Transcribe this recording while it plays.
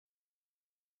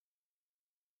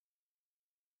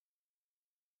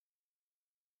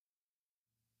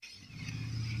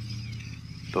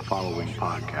The following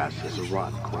podcast is a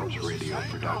Rotten Corpse Radio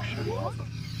production.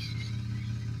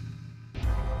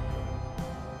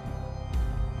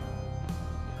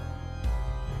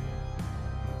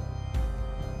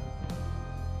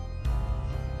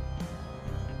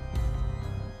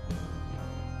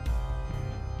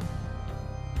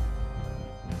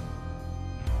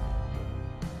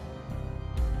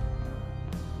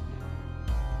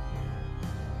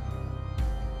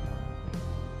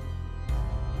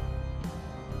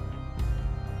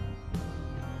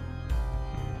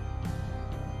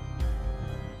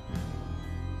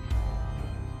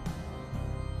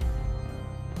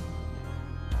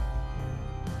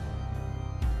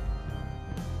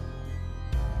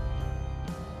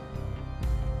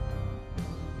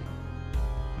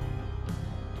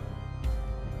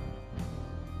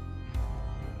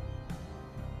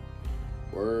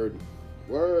 Word.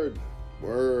 Word,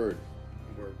 word,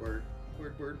 word.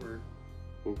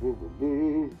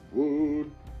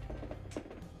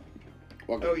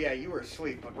 Welcome. Oh yeah, you were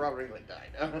asleep when Robert England died.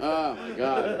 Oh my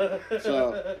God.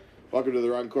 So, welcome to the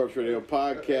Rotten Corpse Radio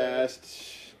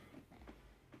podcast.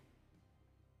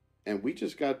 And we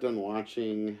just got done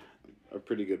watching a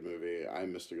pretty good movie. I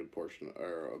missed a portion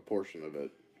of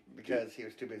it. Because he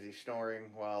was too busy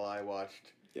snoring while I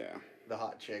watched Yeah. the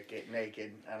hot chick get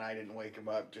naked, and I didn't wake him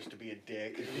up just to be a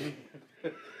dick.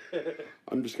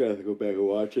 I'm just gonna have to go back and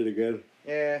watch it again.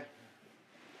 Yeah.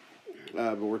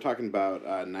 But we're talking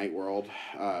about Night World.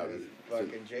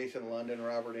 Fucking Jason London,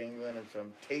 Robert England, and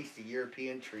some tasty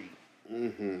European treat.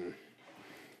 Mm-hmm.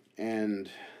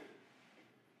 And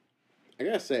I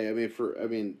gotta say, for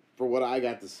what I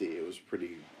got to see, it was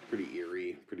pretty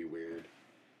eerie, pretty weird.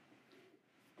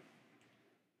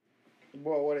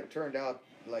 Well, what it turned out,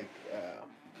 like,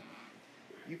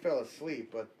 you fell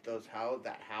asleep, but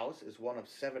that house is one of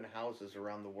 7 houses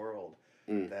around the world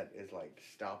that is like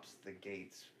stops the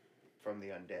gates from the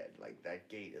undead. Like that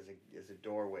gate is a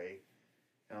doorway,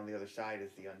 and on the other side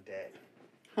is the undead.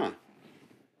 Huh.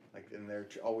 Like, and they're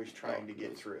always trying to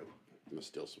get through. I'm gonna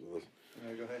steal some of this.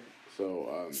 Yeah, go ahead. So,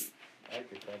 I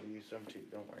could probably use some too.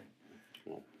 Don't worry.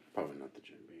 well, probably not the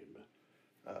Jim Beam, but.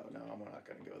 Oh no, I'm not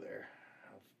gonna go there.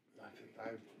 I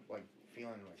was like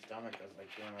feeling my stomach. I was like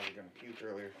feeling I was gonna puke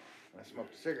earlier when I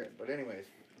smoked a cigarette. But anyways,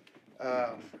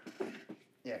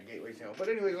 yeah, Gateway Sale. But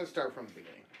anyways, let's start from the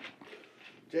beginning.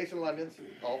 Jason London's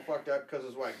all fucked up because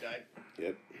his wife died.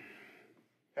 Yep.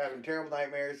 Having terrible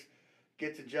nightmares.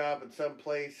 Gets a job at some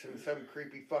place in some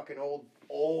creepy fucking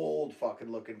old fucking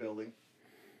looking building.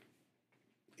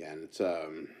 Yeah, and it's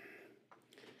and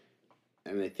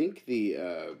I think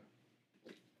the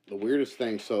weirdest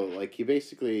thing. So like he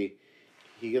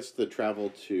gets to travel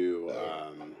to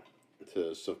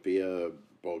Sofia,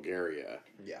 Bulgaria.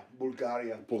 Yeah,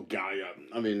 Bulgaria.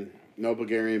 I mean, no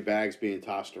Bulgarian bags being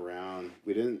tossed around.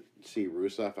 We didn't see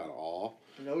Rusev at all.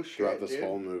 No shit, throughout this dude.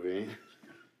 whole movie.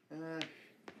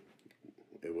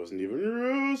 It wasn't even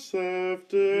Rusev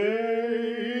Day.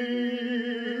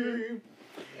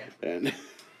 Yeah. And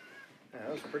Yeah,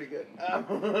 that was pretty good.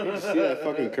 you see that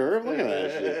fucking curve? Look at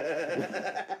that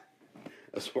shit.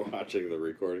 As we're watching the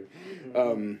recording.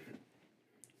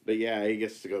 But yeah, he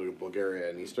gets to go to Bulgaria,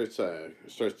 and he starts of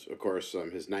course,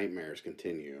 his nightmares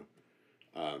continue.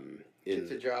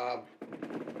 Gets a job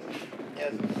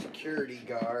as a security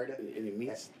guard. And he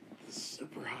meets this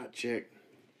super hot chick.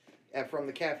 From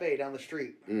the cafe down the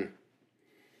street.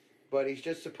 But he's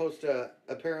just supposed to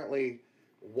apparently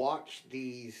watch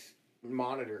these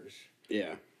monitors.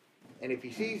 Yeah. And if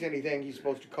he sees anything, he's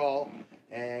supposed to call,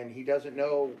 and he doesn't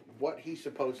know what he's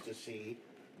supposed to see,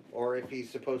 or if he's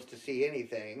supposed to see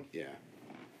anything. Yeah.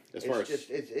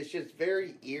 It's just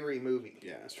very eerie movie.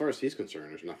 Yeah, as far as he's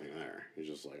concerned, there's nothing there. He's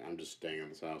just like, I'm just staying in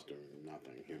this house doing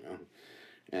nothing,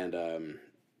 And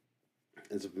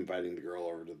ends up inviting the girl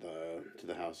over to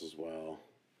the house as well.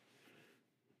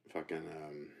 Fucking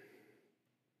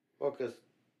Well, because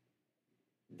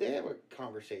they have a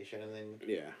conversation, and then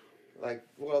yeah. like,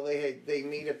 well, they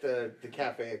meet at the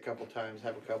cafe a couple times,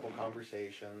 have a couple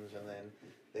conversations, and then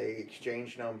they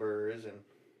exchange numbers, and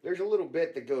there's a little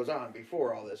bit that goes on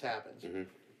before all this happens. Mm-hmm.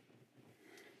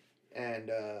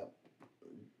 And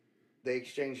they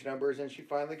exchange numbers, and she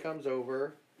finally comes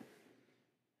over.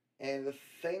 And the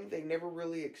thing they never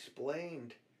really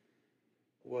explained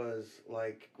was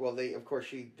like, well,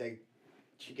 she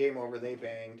came over, they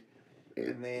banged,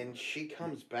 and then she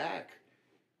comes back.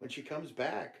 When she comes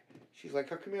back, she's like,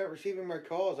 "How come you're not receiving my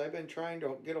calls? I've been trying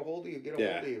to get a hold of you, hold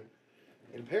of you."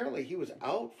 And apparently he was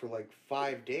out for like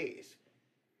 5 days.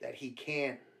 That he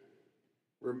can't,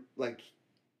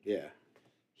 Yeah.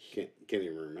 Can't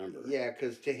even remember. Yeah,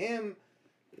 because to him,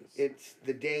 it's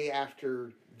the day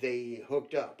after they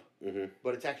hooked up, Mm-hmm.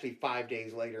 but it's actually 5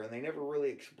 days later, and they never really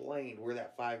explained where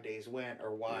that 5 days went or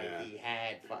why Yeah. he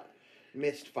had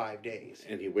missed 5 days.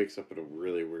 And he wakes up at a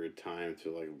really weird time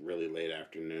to like really late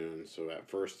afternoon. So at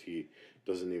first he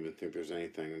doesn't even think there's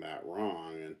anything that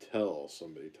wrong until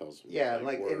somebody tells him. Yeah,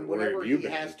 like where, and where whenever have you he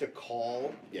been? has to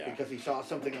call Yeah. because he saw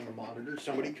something on the monitor,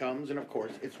 somebody comes, and of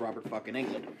course it's Robert fucking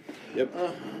England. Yep.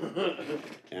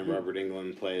 And Robert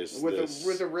England plays with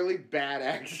this. a really bad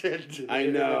accent. I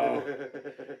know.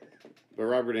 But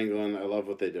Robert England, I love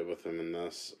what they did with him in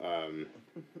this.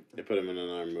 They put him in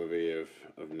another movie of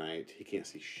Night. He can't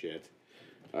see shit.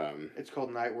 It's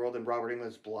called Night World, and Robert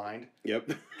England's blind.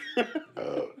 Yep.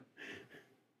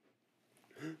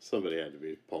 Somebody had to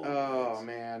be pulling. Oh lines.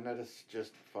 man, that is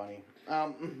just funny.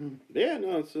 Yeah,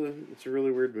 no, it's a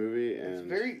really weird movie, and It's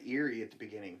very eerie at the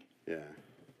beginning. yeah,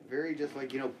 Very just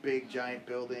like, big giant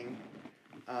building.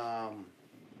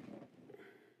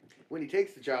 When he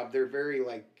takes the job, they're very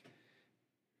like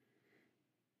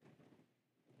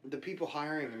the people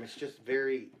hiring him. It's just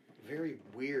very, very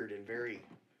weird and very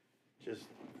just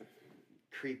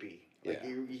creepy. Like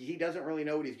Yeah. he doesn't really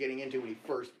know what he's getting into when he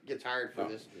first gets hired for Oh,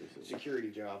 this this is-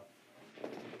 security job.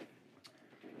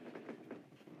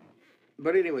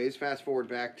 But anyways, fast forward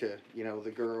back to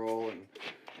the girl and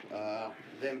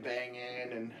them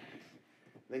banging, and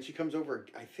then she comes over.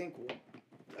 I think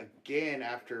again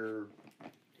after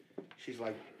she's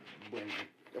like, when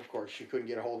of course she couldn't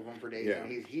get a hold of him for days, Yeah.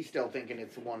 and he's still thinking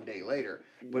it's one day later,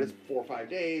 but it's 4 or 5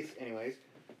 days, anyways,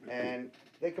 and.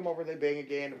 They come over, they bang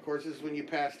again. Of course, this is when you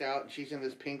passed out, and she's in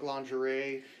this pink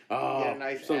lingerie. Oh, Get a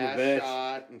nice son of a ass bitch.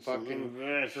 shot and Son of a fucking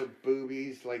bitch. her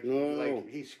boobies, like No.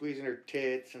 he's squeezing her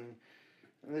tits, and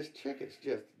this chick is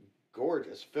just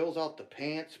gorgeous. Fills out the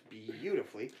pants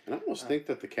beautifully. I almost think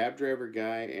that the cab driver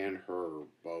guy and her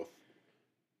both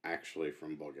actually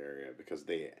from Bulgaria because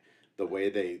the way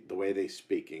they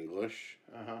speak English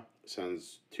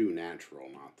sounds too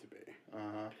natural not to be.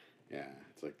 Yeah,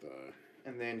 it's like the.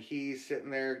 And then he's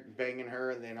sitting there banging her,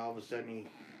 and then all of a sudden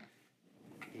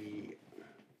he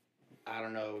I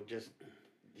don't know, just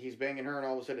he's banging her, and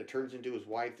all of a sudden it turns into his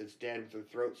wife that's dead with her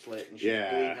throat slit, and she's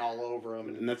Yeah. bleeding all over him.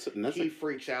 And that's he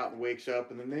freaks out and wakes up,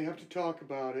 and then they have to talk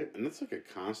about it. and that's like a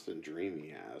constant dream he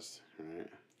has, right?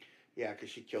 Yeah,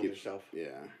 because she killed Keeps- herself.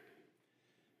 Yeah.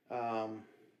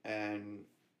 And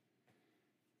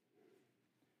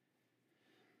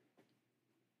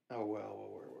oh well,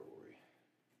 where were we?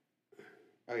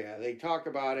 Oh yeah, they talk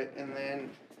about it, and then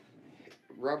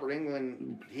Robert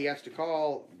England, he has to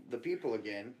call the people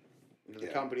again, the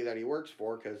Yeah. company that he works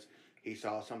for, because he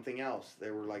saw something else.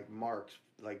 There were like marks,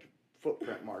 like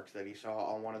footprint marks that he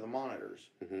saw on one of the monitors.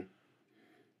 Mhm.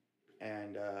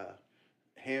 And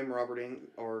him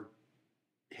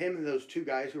and those two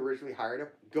guys who originally hired him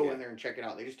go Yeah. in there and check it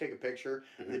out. They just take a picture.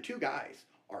 Mhm. And the two guys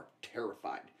are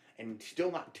terrified and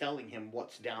still not telling him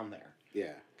what's down there.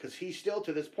 Yeah. Because he still,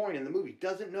 to this point in the movie,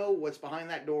 doesn't know what's behind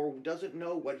that door, doesn't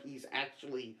know what he's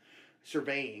actually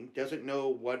surveying, doesn't know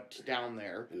what's down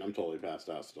there. And I'm totally passed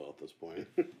out still at this point.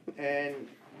 And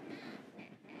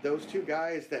those two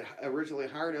guys that originally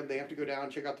hired him, they have to go down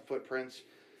and check out the footprints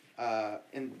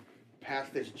and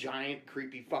past this giant,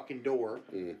 creepy fucking door.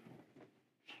 Mm.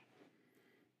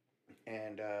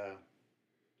 And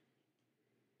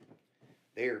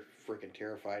they're freaking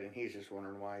terrified, and he's just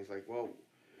wondering why. He's like, well,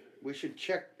 we should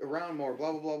check around more,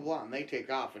 blah, blah, blah, blah. And they take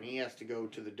off, and he has to go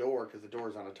to the door because the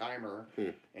door's on a timer,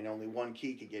 and only one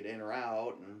key could get in or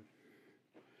out. And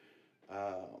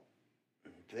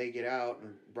they get out,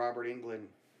 and Robert England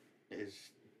it's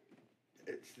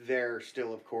there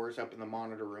still, of course, up in the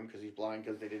monitor room because he's blind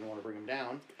because they didn't want to bring him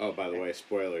down. Oh, by the way,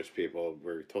 spoilers, people.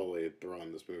 We're totally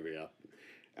throwing this movie out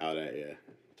at you.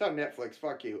 It's on Netflix.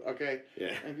 Fuck you, okay?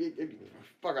 Yeah.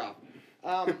 Fuck off.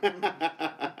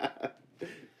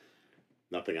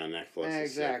 Nothing on Netflix. is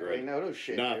Exactly. sacred. No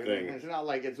shit. Nothing. Dude. It's not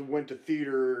like it's went to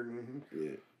theater. And...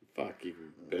 Yeah. Fuck, you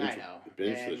can I binge, know.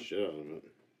 binge And- the shit out of it.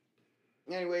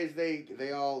 Anyways,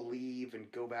 they all leave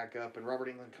and go back up, and Robert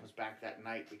England comes back that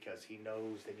night because he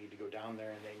knows they need to go down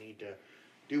there and they need to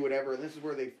do whatever. And this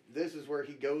is where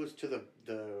he goes to the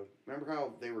remember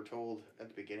how they were told at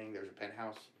the beginning there's a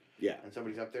penthouse Yeah. and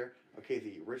somebody's up there? Okay,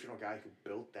 the original guy who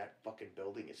built that fucking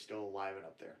building is still alive and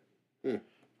up there.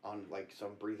 On like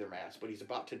some breather mask, but he's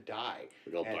about to die.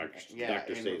 Like old And-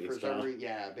 Dr. and Satan for some style.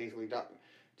 reason, basically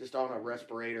just on a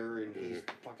respirator, and he's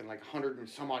fucking like 100 and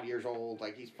some odd years old,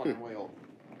 like he's fucking way old.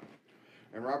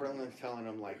 And Robert England's telling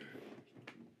him like,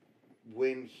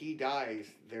 when he dies,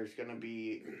 there's gonna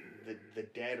be the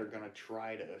dead are gonna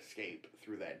try to escape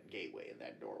through that gateway and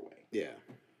that doorway. Yeah.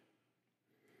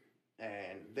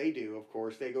 And they do, of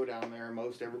course. They go down there.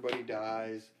 Most everybody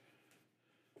dies.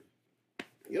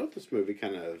 You know what this movie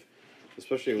kind of,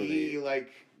 especially when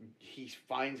He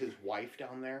finds his wife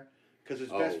down there because his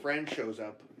best friend shows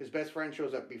up. His best friend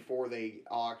shows up before they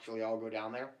all go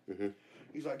down there. Mm-hmm.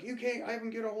 He's like, "You can't. I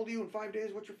haven't get a hold of you in 5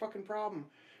 days. What's your fucking problem?"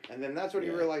 And then that's what he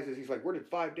realizes. He's like, "Where did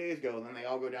 5 days go?" And then they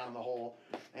all go down the hole,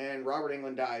 and Robert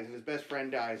Englund dies, and his best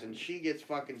friend dies, and she gets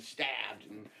fucking stabbed,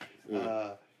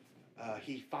 and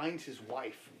he finds his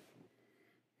wife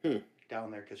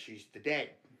down there because she's the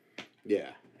dead. Yeah.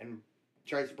 And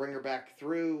tries to bring her back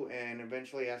through, and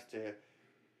eventually has to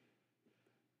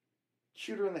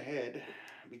shoot her in the head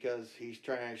because she's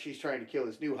trying to kill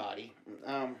his new hottie.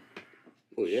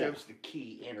 Shoves the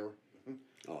key in her.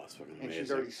 Oh, that's fucking amazing. And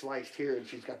she's already sliced here, and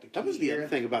she's got the key. That was the other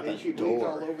thing about that she door. bleeds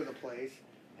all over the place.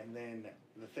 And then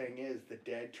the thing is, the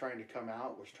dead trying to come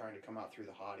out through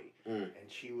the hottie. And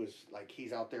she was like,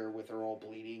 he's out there with her all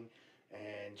bleeding,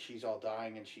 and she's all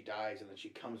dying, and she dies, and then she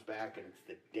comes back, and it's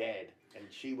the dead. And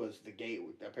she was the gate.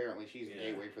 Apparently, she's the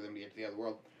gateway for them to get to the other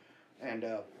world. And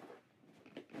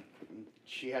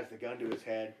she has the gun to his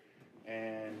head,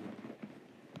 and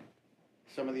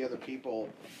some of the other people,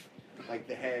 like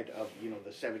the head of,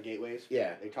 the 7 gateways.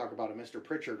 Yeah. They talk about a Mr.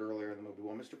 Pritchard earlier in the movie.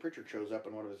 Well, Mr. Pritchard shows up,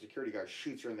 and one of his security guards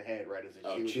shoots her in the head right as she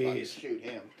was about to shoot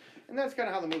him. And that's kind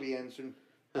of how the movie ends. And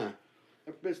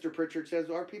Mr. Pritchard says,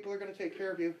 "Our people are going to take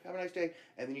care of you. Have a nice day."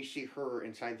 And then you see her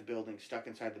inside the building, stuck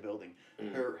inside the building.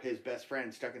 His best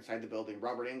friend stuck inside the building.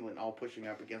 Robert Englund all pushing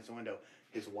up against the window.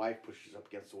 His wife pushes up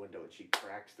against the window, and she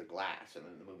cracks the glass, and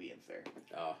then the movie ends there.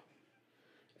 Oh.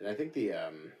 And I think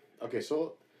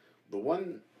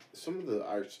some of the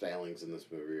art stylings in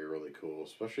this movie are really cool,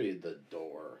 especially the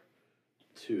door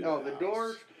to the house.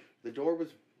 The door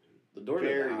was the door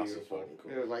very to the house beautiful. is fucking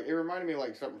cool. It reminded me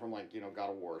of something from God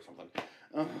of War or something.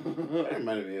 It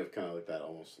reminded me of kind of like that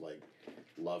almost like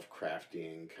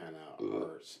Lovecraftian kind of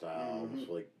art style,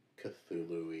 so like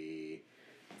Cthulhu-y,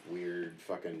 weird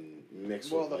fucking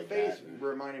mix. Well, the face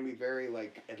reminded me very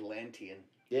like Atlantean.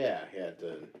 Yeah, it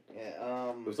did.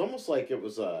 Yeah. It was almost like it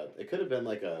was it could have been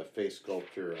like a face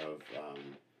sculpture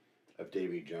of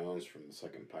Davy Jones from the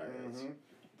second Pirates,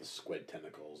 the squid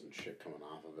tentacles and shit coming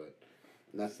off of it.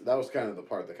 And that was kind of the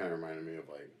part that kind of reminded me of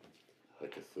like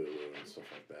Cthulhu and stuff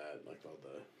like that, like all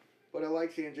the. But I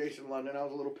like seeing Jason London. I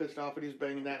was a little pissed off that he was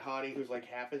banging that hottie who's like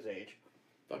half his age.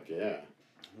 Fuck yeah.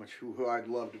 Who I'd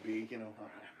love to be,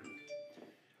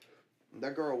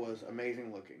 That girl was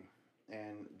amazing looking,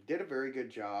 and did a very good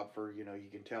job for, you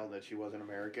can tell that she was an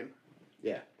American.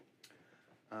 Yeah.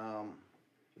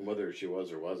 Whether she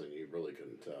was or wasn't, you really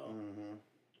couldn't tell.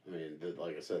 I mean,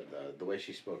 like I said, the way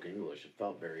she spoke English, it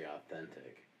felt very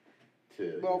authentic.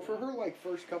 Well, for her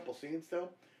first couple scenes though,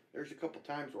 there's a couple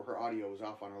times where her audio was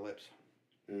off on her lips.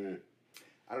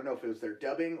 I don't know if it was their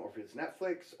dubbing or if it's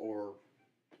Netflix or.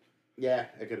 Yeah,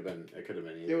 it could have been. It could have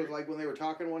been either. It was like when they were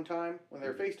talking one time, when they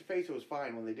were face to face, it was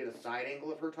fine. When they did a side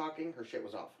angle of her talking, her shit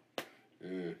was off.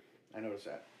 I noticed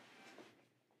that.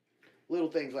 Little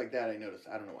things like that I noticed.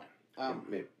 I don't know why.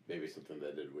 Maybe something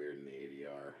that did weird in the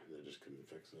ADR. They just couldn't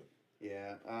fix it.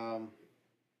 Yeah.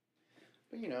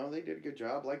 But they did a good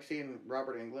job. Like seeing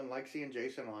Robert Englund. Like seeing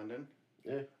Jason London.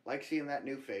 Yeah. Like seeing that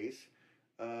new face.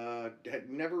 Had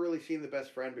never really seen the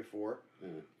best friend before.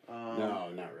 No,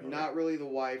 not really. Not really the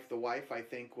wife. The wife, I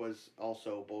think, was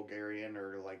also Bulgarian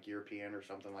or like European or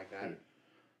something like that.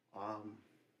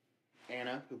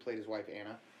 Anna, who played his wife,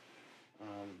 Anna.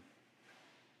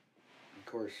 Of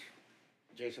course,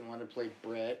 Jason London played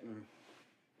Brett and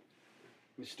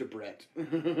Mr. Brett.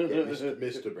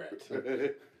 Mr.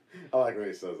 Brett. I like when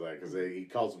he says that because he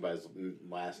calls him by his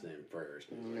last name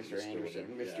first. Mr. Anderson.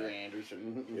 Mr.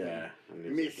 Anderson. Yeah.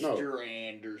 Mr.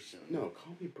 Anderson. No,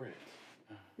 call me Brett.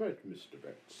 Right, Mr.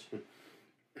 Brett.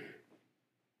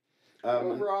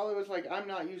 Overall, it was like, I'm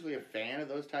not usually a fan of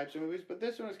those types of movies, but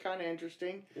this one was kind of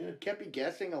interesting. Yeah. Kept me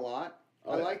guessing a lot.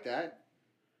 I like that.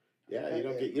 Yeah, you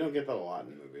don't get that a lot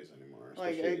in movies anymore.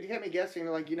 Like it kept me guessing.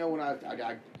 Like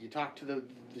when you talk to the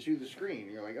screen,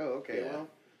 you're like, oh, okay, well,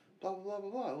 blah blah blah blah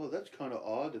blah. Well, that's kind of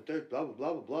odd that there's blah blah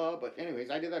blah blah blah. But anyways,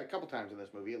 I did that a couple times in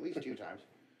this movie, at least 2 times.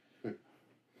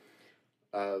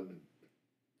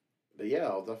 But yeah,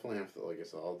 I'll definitely have to, like I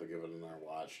said, I'll have to give it another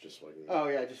watch just so I can. Oh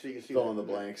yeah, just so you can see fill in the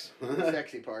blanks. The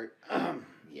sexy part.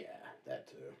 Yeah, that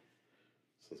too.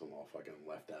 Since I'm all fucking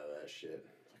left out of that shit.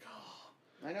 It's like, oh.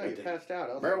 I know you passed out.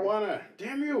 I was marijuana, like,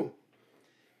 damn you!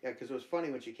 Yeah, because it was funny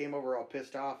when she came over all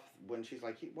pissed off when she's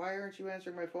like, "Why aren't you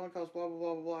answering my phone calls?" Blah blah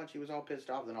blah blah blah. And she was all pissed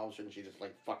off. Then all of a sudden she just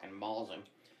like fucking mauls him.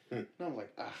 And I'm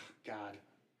like, ah, God,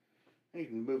 I need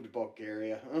to move to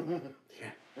Bulgaria.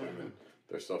 Yeah, women,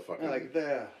 they're so fucking. Like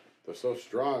the They're so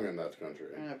strong in that country.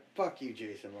 Fuck you,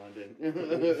 Jason London.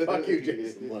 Fuck you,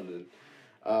 Jason London.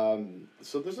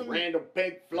 So there's a Random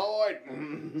Pink Floyd.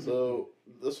 So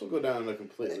this will go down a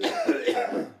completely different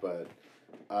track, but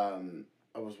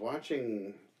I was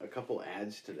watching a couple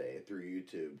ads today through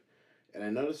YouTube, and I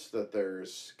noticed that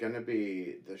there's going to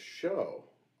be the show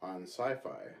on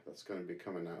Sci-Fi that's going to be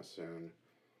coming out soon,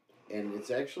 and it's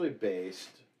actually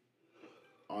based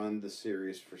on the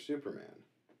series for Superman.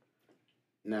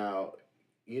 Now,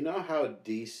 you know how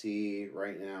DC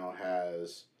right now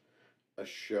has a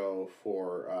show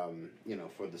for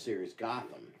for the series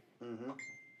Gotham. Mm-hmm.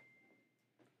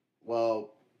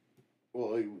 Well,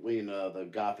 the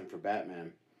Gotham for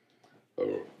Batman.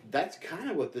 That's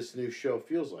kind of what this new show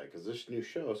feels like, because this new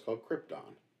show is called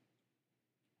Krypton.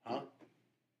 Huh?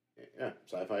 Yeah,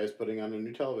 Sci-Fi is putting on a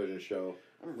new television show.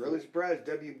 I'm really surprised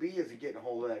WB isn't getting a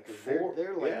hold of that, because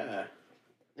they're like... Yeah.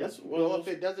 Well, if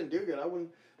it doesn't do good, I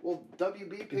wouldn't... Well,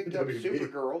 WB picked up WB.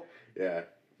 Supergirl. Yeah.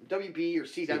 WB or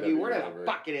CW, CW, whatever whatever. the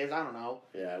fuck it is, I don't know.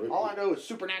 Yeah. All I know is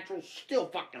Supernatural's still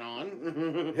fucking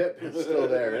on. Yep, it's still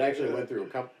there. It actually went through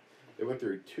It went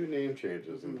through 2 name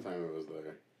changes in the time it was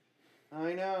there.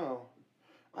 I know.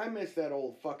 I miss that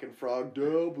old fucking frog.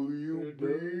 WB.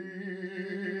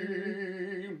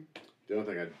 The only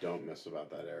thing I don't miss about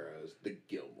that era is the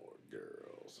Gilmore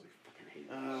Girls. I fucking hate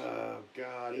those. Oh,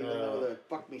 God. Even though the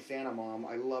Fuck Me Santa mom,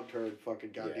 I loved her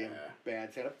fucking goddamn Yeah.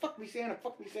 bad Santa. Fuck me Santa,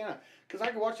 fuck me Santa. Because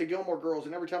I can watch the Gilmore Girls,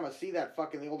 and every time I see that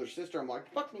fucking the older sister, I'm like,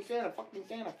 fuck me Santa, fuck me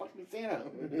Santa, fuck me Santa.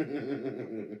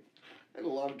 I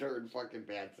loved her in fucking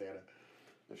bad Santa.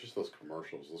 It's just those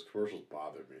commercials. Those commercials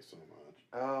bothered me so much.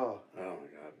 Oh. Oh my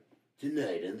god.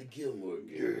 Tonight on the Gilmore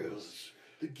Girls.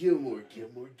 The Gilmore.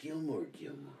 Gilmore.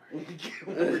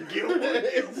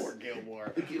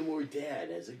 The Gilmore dad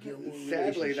has a Gilmore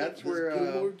Sadly, relationship that's with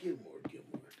where, Gilmore.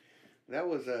 That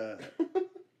was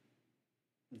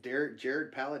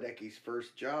Jared Paladecki's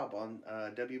first job on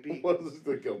WB. What is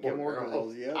the Gilmore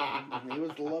Girls? Yeah, he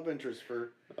was the love interest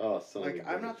for. Oh, son Like, of a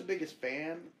I'm not bitch. the biggest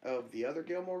fan of the other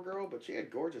Gilmore Girl, but she had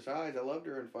gorgeous eyes. I loved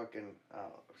her in fucking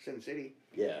Sin City.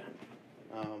 Yeah.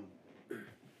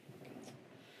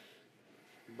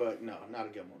 But no, not a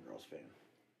Gilmore Girls fan.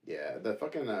 Yeah, the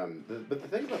fucking but the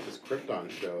thing about this Krypton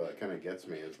show that kind of gets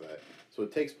me is that so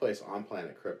it takes place on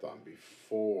planet Krypton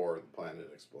before the planet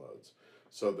explodes.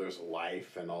 So there's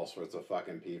life and all sorts of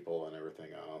fucking people and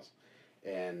everything else,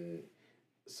 and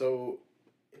so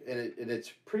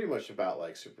it's pretty much about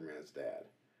like Superman's dad.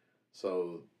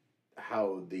 So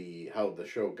how the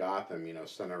show Gotham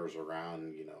centers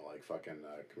around like fucking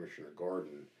Commissioner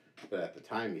Gordon. But at the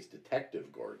time, he's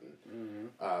Detective Gordon.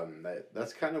 Mm-hmm.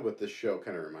 That's kind of what this show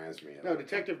kind of reminds me of. No,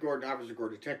 Detective Gordon, Officer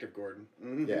Gordon, Detective Gordon.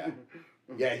 Mm-hmm. Yeah.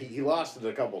 Yeah, he lost it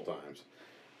a couple times.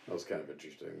 That was kind of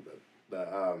interesting.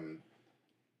 But I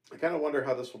kind of wonder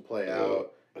how this will play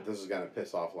out. If this is going to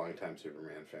piss off longtime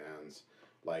Superman fans.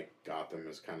 Like, Gotham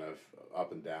is kind of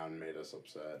up and down, made us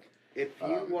upset. If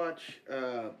you watch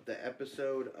the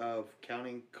episode of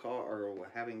Having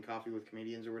Coffee with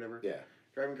Comedians or whatever. Yeah.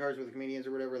 Driving Cars with Comedians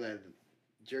or whatever, that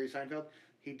Jerry Seinfeld,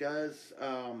 he does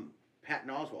Patton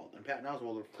Oswalt. And Patton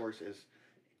Oswalt, of course, is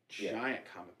a giant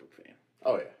comic book fan.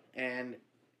 Oh, yeah. And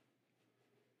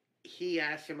he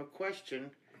asked him a question.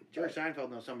 Jerry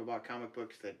Seinfeld knows something about comic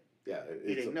books that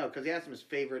he didn't know, because he asked him his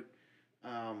favorite...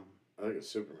 I think it's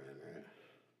Superman,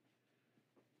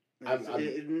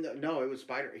 right? No, it was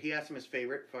Spider. He asked him his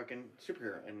favorite fucking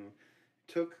superhero, and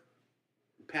took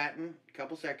Patton a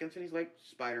couple seconds, and he's like,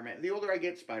 Spider-Man. The older I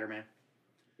get, Spider-Man.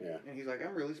 Yeah. And he's like,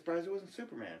 I'm really surprised it wasn't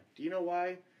Superman. Do you know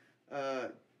why?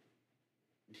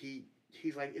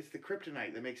 He's like, it's the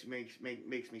kryptonite that makes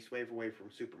me sway away from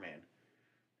Superman,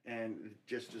 and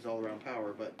just his all around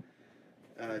power. But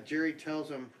Jerry tells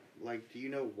him, like, do you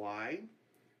know why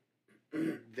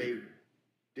they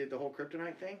did the whole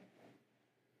kryptonite thing?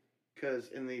 Because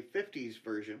in the 50s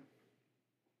version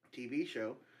TV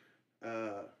show,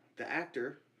 the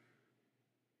actor,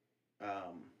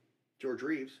 George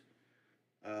Reeves,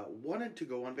 wanted to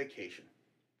go on vacation.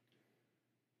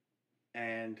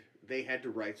 And they had to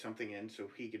write something in so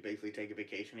he could basically take a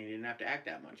vacation. He didn't have to act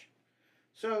that much.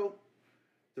 So,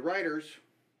 the writers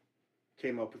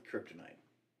came up with kryptonite.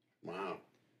 Wow.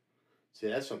 See,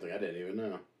 that's something I didn't even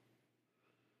know.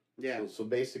 Yeah. So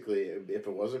basically, if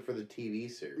it wasn't for the TV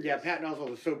series... Yeah, Patton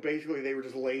Oswalt. So basically, they were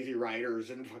just lazy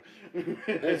writers. And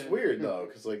It's weird, though,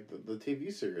 because like the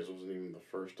TV series wasn't even the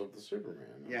first of the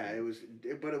Superman. Yeah, it was,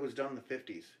 but it was done in the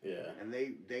 50s. Yeah. And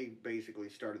they basically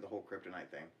started the whole kryptonite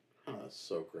thing. Oh, that's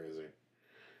so crazy.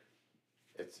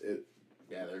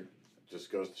 There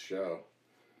just goes to show.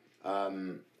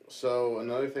 So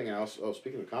another thing else. Oh,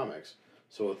 speaking of comics,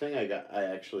 So the thing I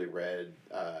actually read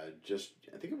just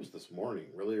I think it was this morning,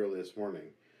 really early this morning.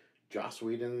 Joss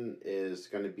Whedon is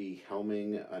going to be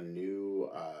helming a new.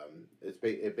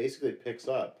 It basically picks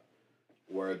up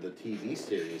where the TV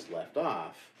series left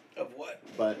off, Of what?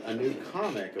 but a new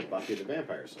comic of Buffy the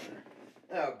Vampire Slayer.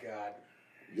 Oh God.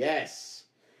 Yes,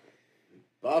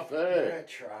 Buffy. I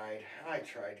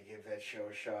tried to give that show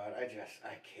a shot. I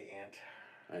can't.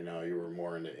 I know you were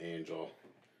more into Angel.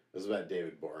 This is about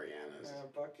David Boreanaz.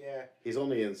 Fuck yeah. He's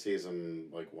only in season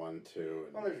like 1, 2,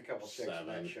 and Well, there's a couple chicks in 7.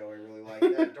 that show I really like.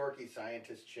 That dorky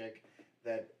scientist chick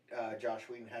that Josh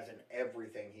Whedon has in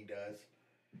everything he does.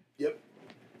 Yep.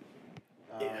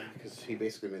 Um, Yeah, because he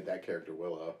basically made that character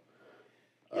Willow.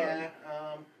 Yeah.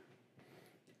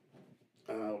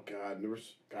 Oh God,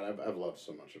 I've loved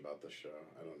so much about this show.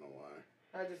 I don't know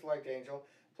why. I just liked Angel.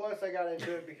 Plus, I got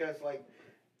into it because, like,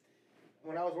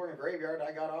 when I was working graveyard,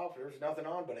 I got off. There was nothing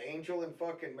on but Angel and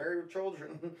fucking Married with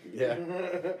Children. Yeah.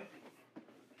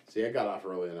 See, I got off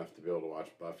early enough to be able to watch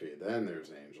Buffy. Then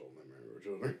there's Angel and then Married with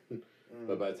Children.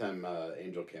 But by the time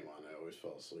Angel came on, I always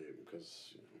fell asleep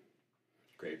because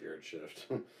graveyard shift.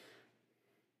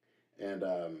 And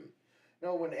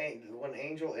No, when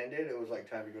Angel ended, it was like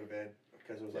time to go to bed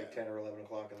because it was like 10 or 11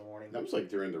 o'clock in the morning. that was like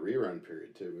during the rerun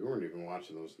period too. We weren't even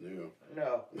watching those new.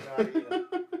 No, not even.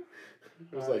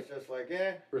 It was I like was just like,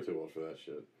 eh. we're too old for that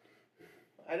shit.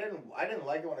 I didn't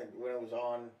like it when it was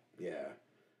on Yeah,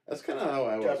 that's kind of how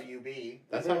I was. WB.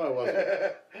 That's how I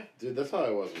was. Dude, that's how I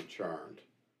was with Charmed.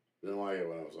 Didn't like it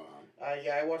when it was on.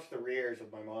 Yeah, I watched the rears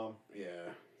with my mom Yeah.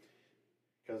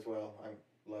 because, well, I'm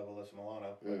love Alyssa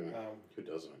Milano. Who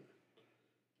doesn't?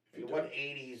 If you What don't-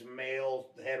 80s male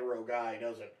hetero guy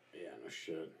doesn't? Yeah, no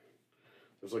shit.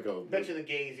 There's like a. Bet you the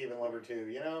gays even love her too,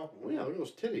 you know? Oh yeah, look at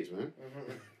those titties, man.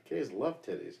 Mm-hmm. Gays love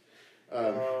titties.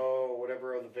 Oh,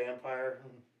 whatever of the vampire.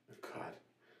 God.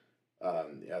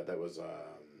 Yeah, that was.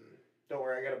 Don't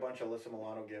worry, I got a bunch of Alyssa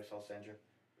Milano gifts I'll send you.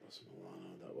 Alyssa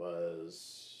Milano. That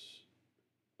was.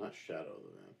 Not Shadow of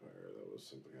the Vampire. That was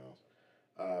something else.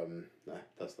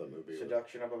 That's that movie.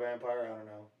 Seduction of a Vampire? I don't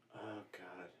know. Oh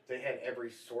God. They had every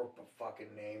sort of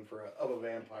fucking name of a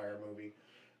vampire movie.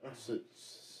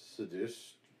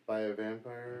 Seduced by a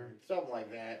vampire. Something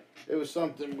like that. It was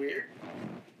something weird.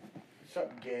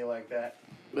 Something gay like that.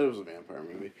 But it was a vampire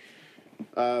movie.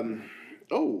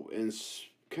 And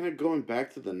kind of going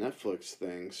back to the Netflix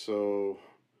thing. So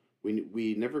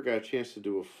we never got a chance to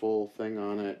do a full thing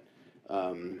on it.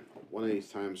 One of these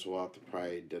times we'll have to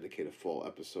probably dedicate a full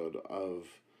episode of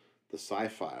the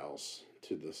Sci-Files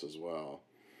to this as well.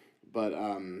 But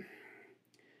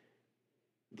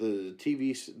the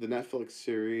Netflix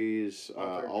series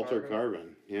Altered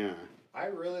Carbon, yeah. I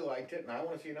really liked it, and I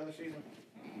want to see another season.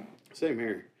 Same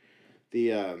here.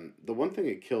 The one thing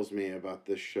that kills me about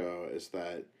this show is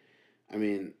that, I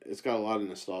mean, it's got a lot of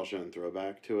nostalgia and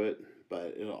throwback to it,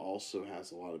 but it also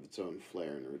has a lot of its own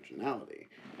flair and originality.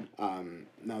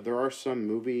 Now, there are some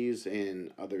movies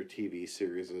and other TV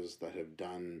series that have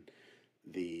done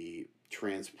the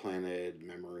transplanted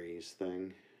memories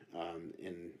thing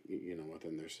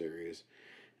within their series.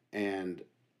 And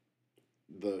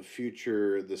the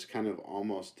future, this kind of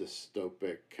almost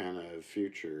dystopic kind of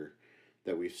future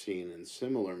that we've seen in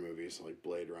similar movies like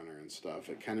Blade Runner and stuff,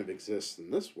 it kind of exists in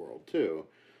this world too.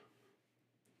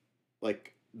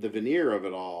 Like, the veneer of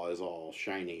it all is all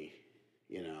shiny,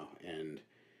 and,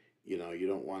 you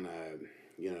don't want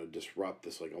to, disrupt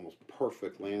this, like, almost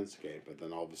perfect landscape, but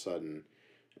then all of a sudden,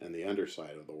 in the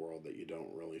underside of the world that you don't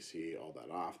really see all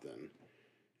that often.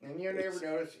 And you never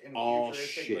notice in All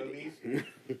futuristic shitty.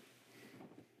 movies,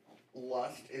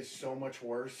 lust is so much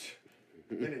worse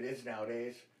than it is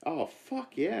nowadays. Oh,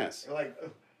 fuck yes. Like,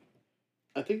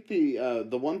 I think the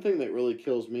one thing that really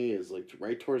kills me is, like,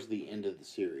 right towards the end of the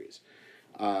series,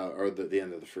 or the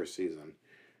end of the first season,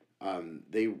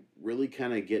 they really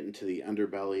kind of get into the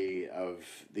underbelly of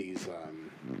these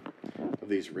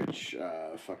rich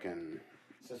fucking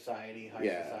high society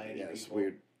it's people.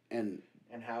 weird, and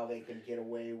how they can get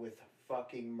away with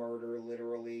fucking murder,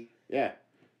 literally. yeah,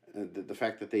 and the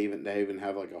fact that they even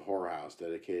have like a whorehouse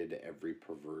dedicated to every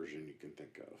perversion you can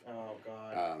think of. Oh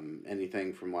God.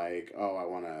 Anything from like, oh, I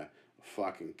want to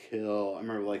fucking kill. I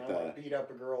remember like I want to beat up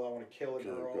a girl. I want to kill a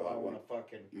girl. I want to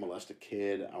fucking molest a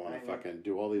kid. I want to fucking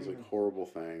do all these like horrible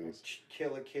things.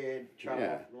 Kill a kid. Chop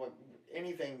off,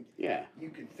 anything. Yeah. You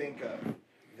could think of.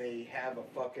 They have a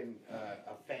fucking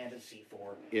a fantasy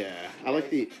for. Yeah, I like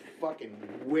the fucking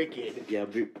wicked. Yeah,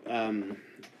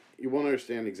 you won't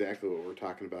understand exactly what we're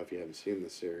talking about if you haven't seen the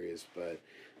series, but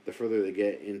the further they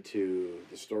get into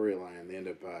the storyline, they end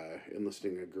up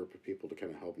enlisting a group of people to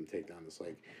kind of help them take down this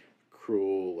like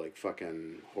cruel, like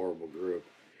fucking horrible group.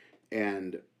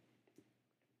 And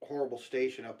Horrible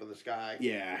station up in the sky.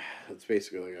 yeah, it's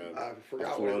basically like I a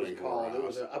forgot what it was floating called. It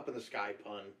was whorehouse. an up in the sky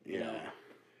pun. You Yeah. know?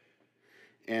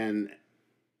 And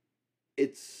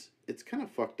it's kind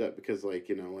of fucked up because, like,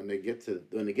 you know, when they get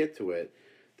to it,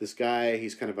 this guy,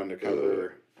 he's kind of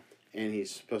undercover, and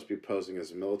he's supposed to be posing as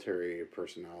a military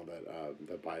personnel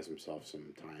that buys himself some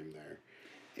time there,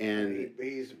 and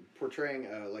He's portraying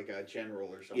like a general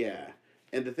or something. yeah,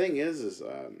 and the thing is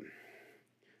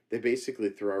they basically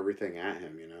throw everything at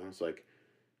him. You know, it's like,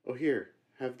 oh, here,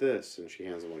 have this, and she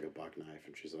hands him like a buck knife,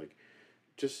 and she's like,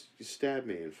 just stab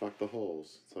me and fuck the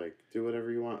holes. It's like, do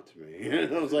whatever you want to me.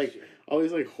 And I was like, all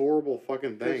these like horrible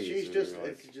fucking things. She's and just you're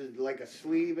like, it's just like a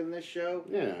sleeve in this show.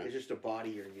 Yeah. It's just a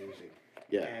body you're using.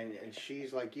 yeah, And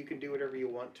she's like, you can do whatever you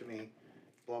want to me,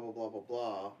 blah blah blah blah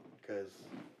blah. because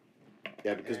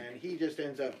And he just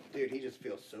ends up, dude. He just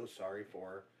feels so sorry for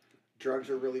her. Drugs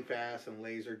her really fast and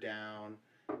lays her down.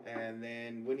 And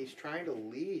then when he's trying to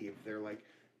leave, they're like,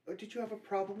 "Oh, did you have a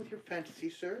problem with your fantasy,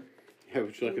 sir? yeah,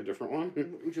 would you like a different one?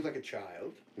 Would you like a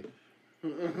child?"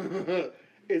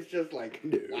 It's just like,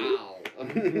 No. wow. No,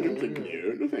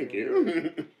 thank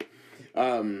you.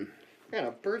 What kind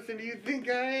of person do you think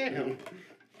I am?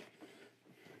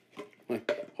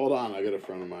 Hold on, I got a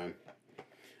friend of mine.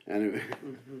 Anyway,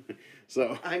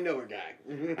 so I know a guy.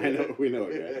 we know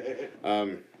a guy.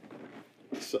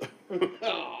 So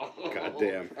Oh, God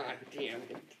damn. God damn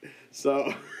it.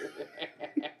 so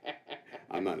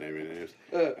I'm not naming names.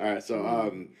 All right,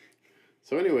 so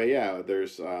anyway, yeah,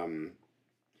 there's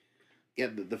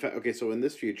okay, so in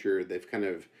this future they've kind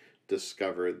of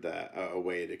discovered that a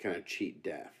way to kind of cheat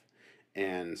death.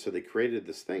 And so they created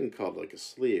this thing called like a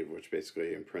sleeve, which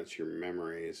basically imprints your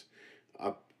memories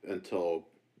up until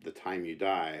the time you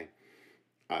die,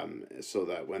 so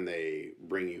that when they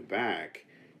bring you back,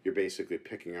 you're basically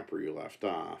picking up where you left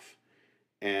off.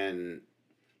 And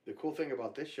The cool thing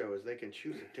about this show is they can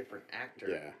choose a different actor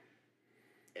yeah,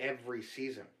 every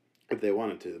season. if they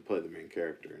wanted to play the main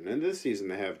character. And in this season,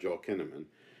 they have Joel Kinnaman.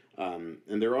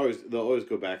 And they'll always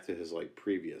go back to his like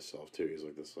previous self too. He's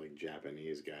like this like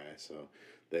Japanese guy, so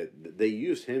they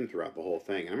used him throughout the whole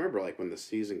thing. And I remember like when the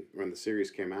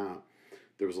series came out,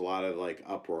 there was a lot of like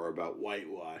uproar about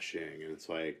whitewashing, and it's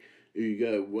like, you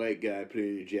got a white guy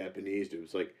playing a Japanese dude.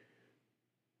 It's like,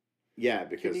 yeah,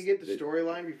 because Can you get the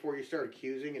storyline before you start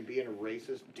accusing and being a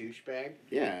racist douchebag?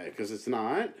 yeah, because it's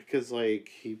not, because like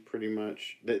he pretty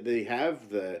much they have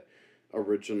the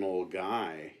original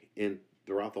guy in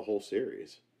throughout the whole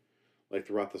series. Like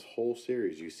throughout this whole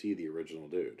series, you see the original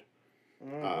dude,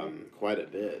 quite a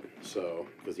bit. So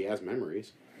because he has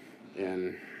memories,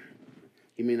 and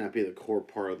he may not be the core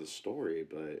part of the story,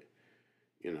 but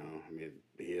you know, I mean,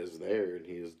 he is there and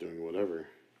he is doing whatever.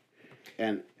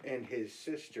 And his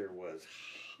sister was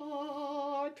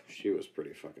hot. she was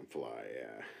pretty fucking fly,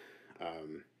 yeah.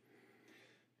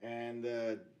 And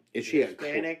the Is she a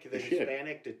Hispanic, is she a-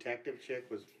 Hispanic detective chick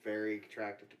was very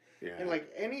attractive. Yeah. And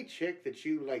like any chick that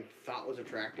you like thought was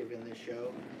attractive in this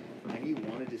show, and you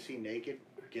wanted to see naked,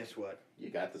 guess what? You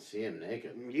got to see him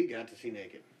naked. You got to see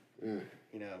naked. Mm.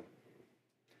 You know,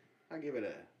 I give it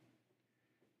a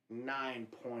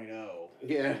 9.0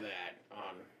 Yeah. for that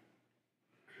on.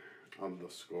 On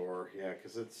the score, yeah,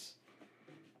 because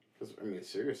I mean,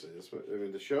 seriously,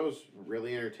 the show's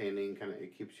really entertaining. Kind of,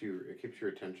 it keeps your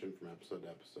attention from episode to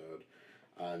episode.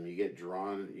 You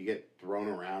get thrown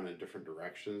around in different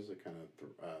directions that kind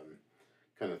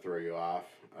of throw you off,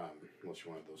 unless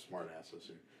you're one of those smartasses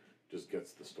who just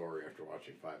gets the story after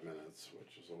watching 5 minutes,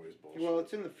 which is always bullshit. Well,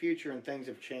 it's in the future and things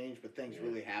have changed, but things Yeah.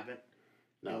 really haven't.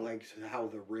 No. You know, like how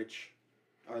the rich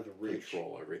are the rich,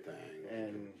 Control everything,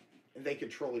 and they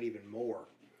control it even more.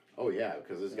 oh yeah,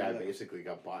 because this guy Yeah. basically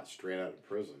got bought straight out of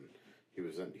prison. He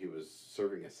was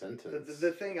serving a sentence.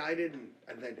 The thing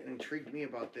that intrigued me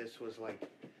about this was like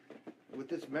with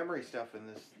this memory stuff and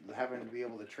this having to be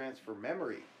able to transfer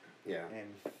memory yeah.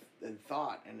 and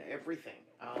thought and everything.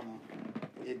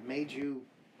 It made you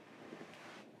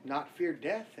not fear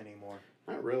death anymore.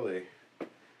 Not really.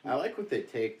 I like what they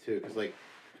take too, because like,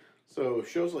 so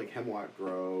shows like Hemlock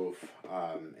Grove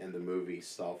and the movie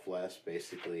Selfless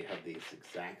basically have these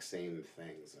exact same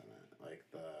things in it.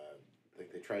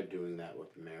 Like they tried doing that with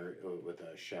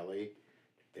Shelley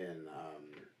in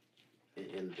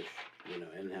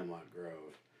in Hemlock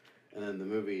Grove, and then the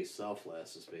movie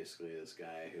Selfless is basically this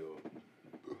guy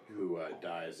who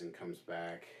dies and comes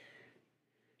back.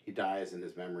 He dies and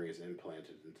his memory is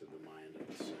implanted into the mind of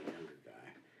this younger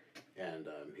guy. And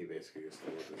he basically gets to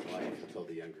live his life until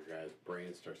the younger guy's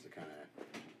brain starts to kind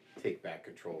of take back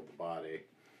control of the body.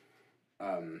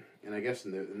 And I guess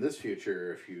in this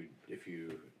future, if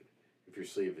your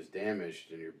sleeve is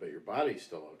damaged and but your body's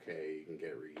still okay, you can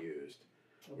get reused,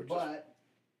 which is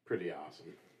pretty awesome.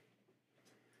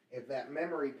 If that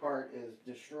memory part is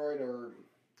destroyed or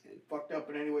fucked up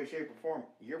in any way, shape, or form,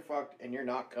 you're fucked and you're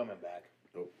not coming back.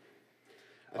 Nope.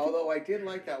 Although I did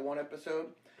like that one episode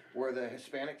where the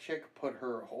Hispanic chick put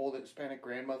her old Hispanic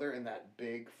grandmother in that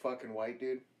big fucking white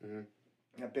dude. Mm-hmm.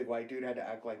 That big white dude had to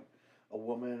act like a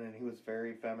woman and he was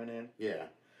very feminine. Yeah.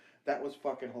 That was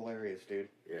fucking hilarious, dude.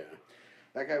 Yeah.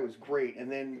 That guy was great.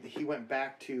 And then he went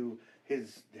back to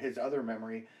his other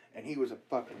memory and he was a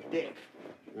fucking dick.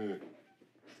 Mm.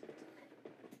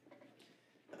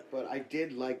 But I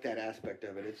did like that aspect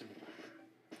of it.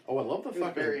 I love the It was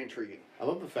fact very intriguing. I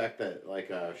love the fact that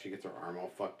she gets her arm all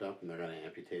fucked up and they're gonna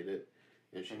amputate it,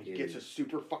 and she Gets a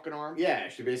super fucking arm. Yeah,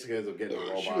 she basically ends up getting a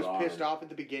robot She was arm. pissed off at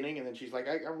the beginning, and then she's like,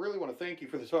 I really want to thank you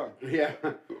for this arm. Yeah.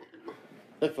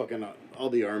 That fucking all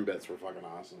the arm bits were fucking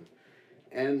awesome,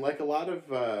 and like a lot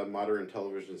of modern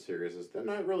television series, they're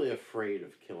not really afraid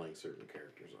of killing certain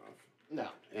characters off. No.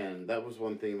 And that was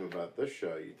one theme about this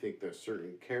show. You think there's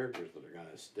certain characters that are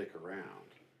gonna stick around.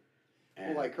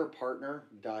 And Well, like her partner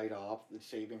died off,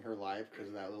 saving her life because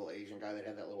of that little Asian guy that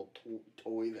had that little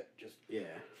toy that just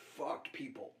fucked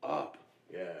people up.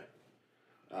 Yeah.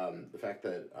 The fact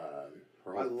that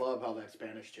her I whole, love how that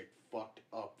Spanish chick fucked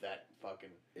up that fucking.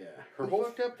 her whole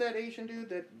fucked up that Asian dude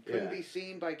that couldn't be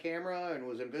seen by camera and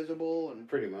was invisible and.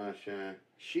 pretty much, yeah.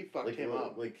 She fucked him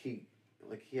up. Like he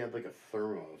had like a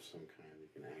thermo of some kind you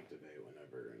can activate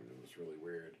whenever, and it was really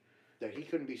weird. That he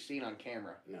couldn't be seen on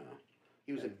camera. No.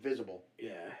 He was invisible.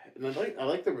 Yeah, and I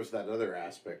like there was that other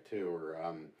aspect too, where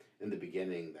in the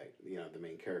beginning that the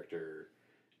main character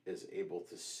is able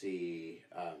to see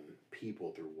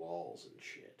people through walls and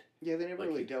shit. Yeah, they never Like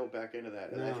really delved back into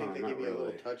that. And I No, think they not give you a little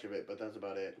really. touch of it, but that's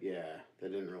about it. Yeah, they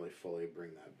didn't really fully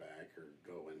bring that back or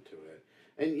go into it.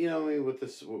 And I mean, with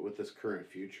this current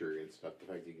future and stuff, the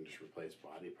fact that you can just replace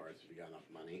body parts if you got enough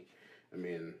money. I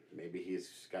mean, maybe he's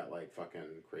got like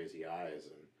fucking crazy eyes,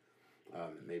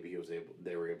 and maybe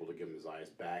they were able to give him his eyes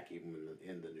back even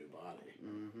in the new body.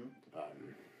 Mm-hmm.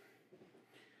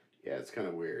 Yeah, it's kind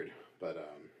of weird, but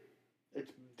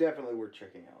It's definitely worth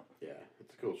checking out. yeah,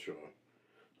 it's a cool show.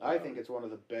 I think it's one of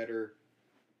the better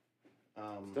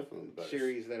It's definitely the best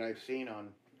series that I've seen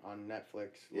on Netflix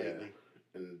lately.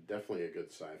 and definitely a good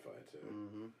sci-fi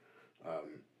too.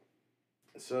 Mm-hmm.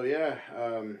 So yeah,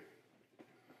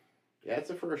 that's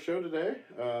it for our show today.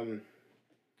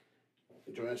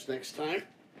 Join us next time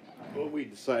when we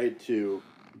decide to,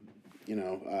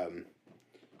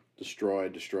 destroy.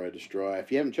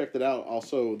 If you haven't checked it out,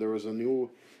 also there was a new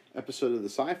episode of the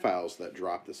Sci-Files that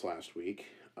dropped this last week,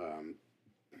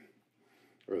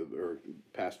 or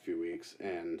past few weeks,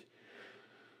 and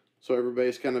so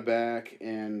everybody's kind of back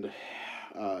and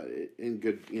in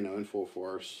good, in full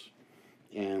force,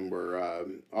 and we're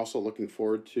also looking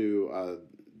forward to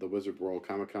the Wizard World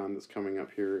Comic Con that's coming up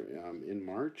here in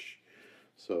March.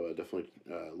 So definitely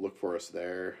look for us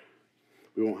there.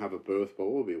 We won't have a booth, but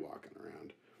we'll be walking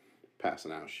around,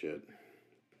 passing out shit.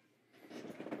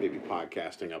 Maybe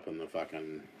podcasting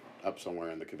up somewhere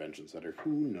in the convention center.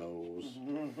 Who knows?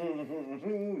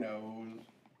 Who knows?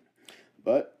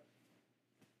 But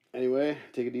anyway,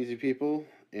 take it easy, people.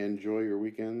 Enjoy your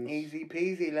weekends. Easy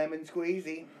peasy, lemon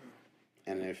squeezy.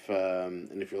 And if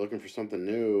you're looking for something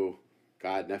new,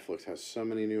 God, Netflix has so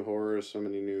many new horrors, so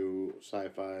many new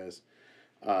sci-fis.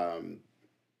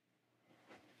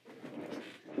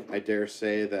 I dare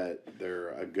say that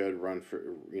they're a good run for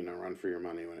your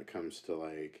money when it comes to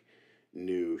like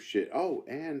new shit. Oh,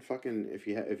 and fucking if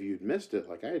you'd missed it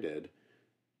like I did,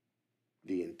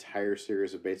 the entire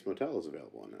series of Bates Motel is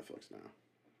available on Netflix now.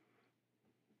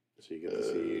 So you get to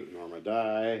see Norma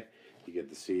die. You get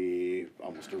to see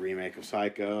almost a remake of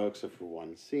Psycho, except for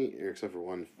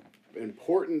one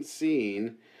important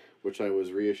scene, which I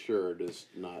was reassured is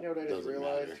not. You know what I just doesn't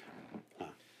realized? matter. Huh.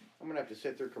 I'm gonna have to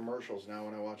sit through commercials now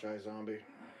when I watch iZombie.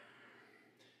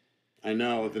 I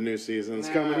know the new season's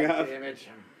coming up. Damn it.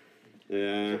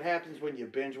 Yeah. That's what happens when you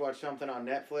binge watch something on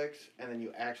Netflix and then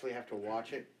you actually have to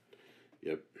watch it,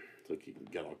 Yep. It's like you can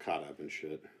get all caught up in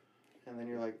shit. and then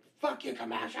you're like, "Fuck you,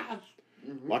 commercials."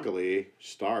 Mm-hmm. Luckily,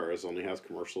 Starz only has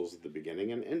commercials at the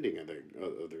beginning and ending of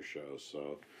their shows.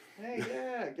 So Hey,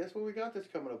 yeah, guess what we got this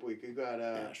coming up week? We got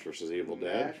Ash vs. Evil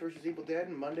Dead. Ash vs. Evil Dead,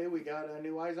 and Monday we got a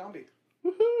new iZombie.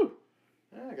 Woohoo!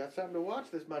 Yeah, I got something to watch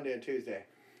this Monday and Tuesday.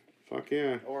 Fuck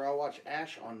yeah. Or I'll watch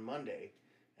Ash on Monday,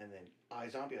 and then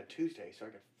iZombie on Tuesday, so I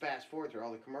can fast forward through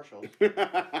all the commercials.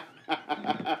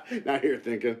 Now you're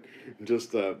thinking,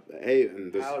 just hey,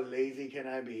 and this. How lazy can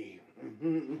I be?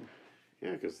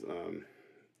 Yeah, because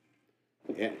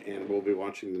and we'll be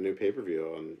watching the new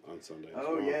pay-per-view on Sunday.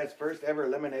 Oh, well. yes. First ever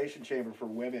Elimination Chamber for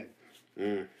women.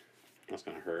 That's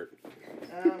going to hurt.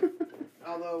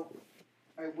 Although,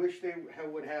 I wish they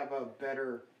would have a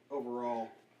better overall.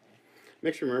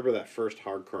 Makes me remember that first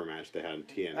hardcore match they had in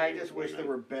TNA. I just wish there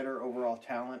were better overall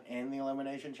talent in the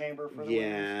Elimination Chamber for the Yeah,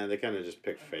 women's. they kind of just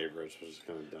picked favorites, which is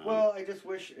kind of dumb. Well, I just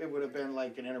wish it would have been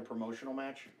like an interpromotional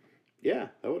match. Yeah,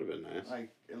 that would have been nice.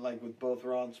 Like with both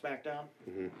Raw and SmackDown.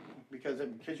 Mm-hmm. Because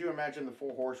could you imagine the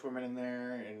 4 horsewomen in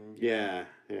there and Yeah.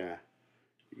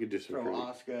 You could do some throw pretty...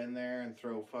 Asuka in there and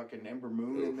throw fucking Ember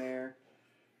Moon in there.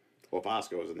 Well, if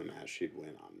Asuka was in the match, she'd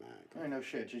win on Mac. I know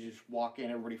shit. You just walk in,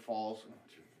 everybody falls.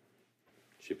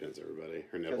 She pins everybody.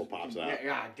 Her nipple pops out. Yeah,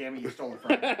 God damn it, you stole it from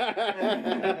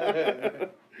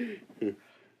me.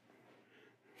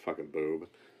 Fucking boob.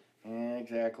 Yeah,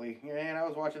 exactly. Yeah, and I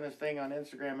was watching this thing on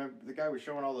Instagram. And the guy was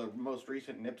showing all the most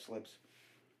recent nip slips.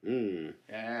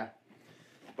 Yeah.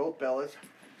 Both Bellas.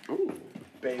 Ooh.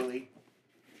 Bailey.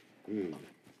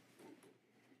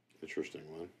 Interesting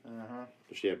one. Uh-huh.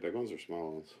 Does she have big ones or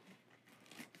small ones?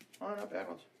 Oh, not bad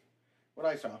ones. What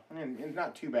I saw. I mean, it's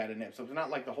not too bad a nip slip. It's not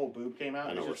like the whole boob came out.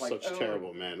 I know, it's we're just such like,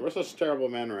 terrible men. We're such terrible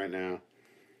men right now.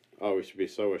 Oh, we should be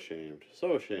so ashamed.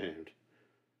 So ashamed.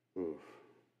 Ooh.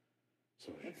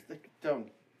 So ashamed. Don't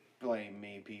blame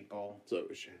me, people. So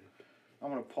ashamed.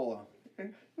 I'm going to pull a...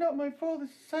 Not my fault.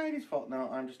 It's society's fault. No,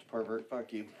 I'm just a pervert.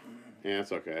 Fuck you. Yeah,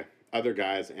 it's okay. Other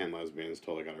guys and lesbians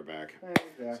totally got our back.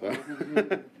 Exactly.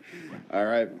 So. All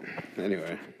right.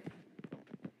 Anyway.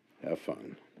 Have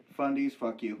fun. Fundies,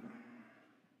 fuck you.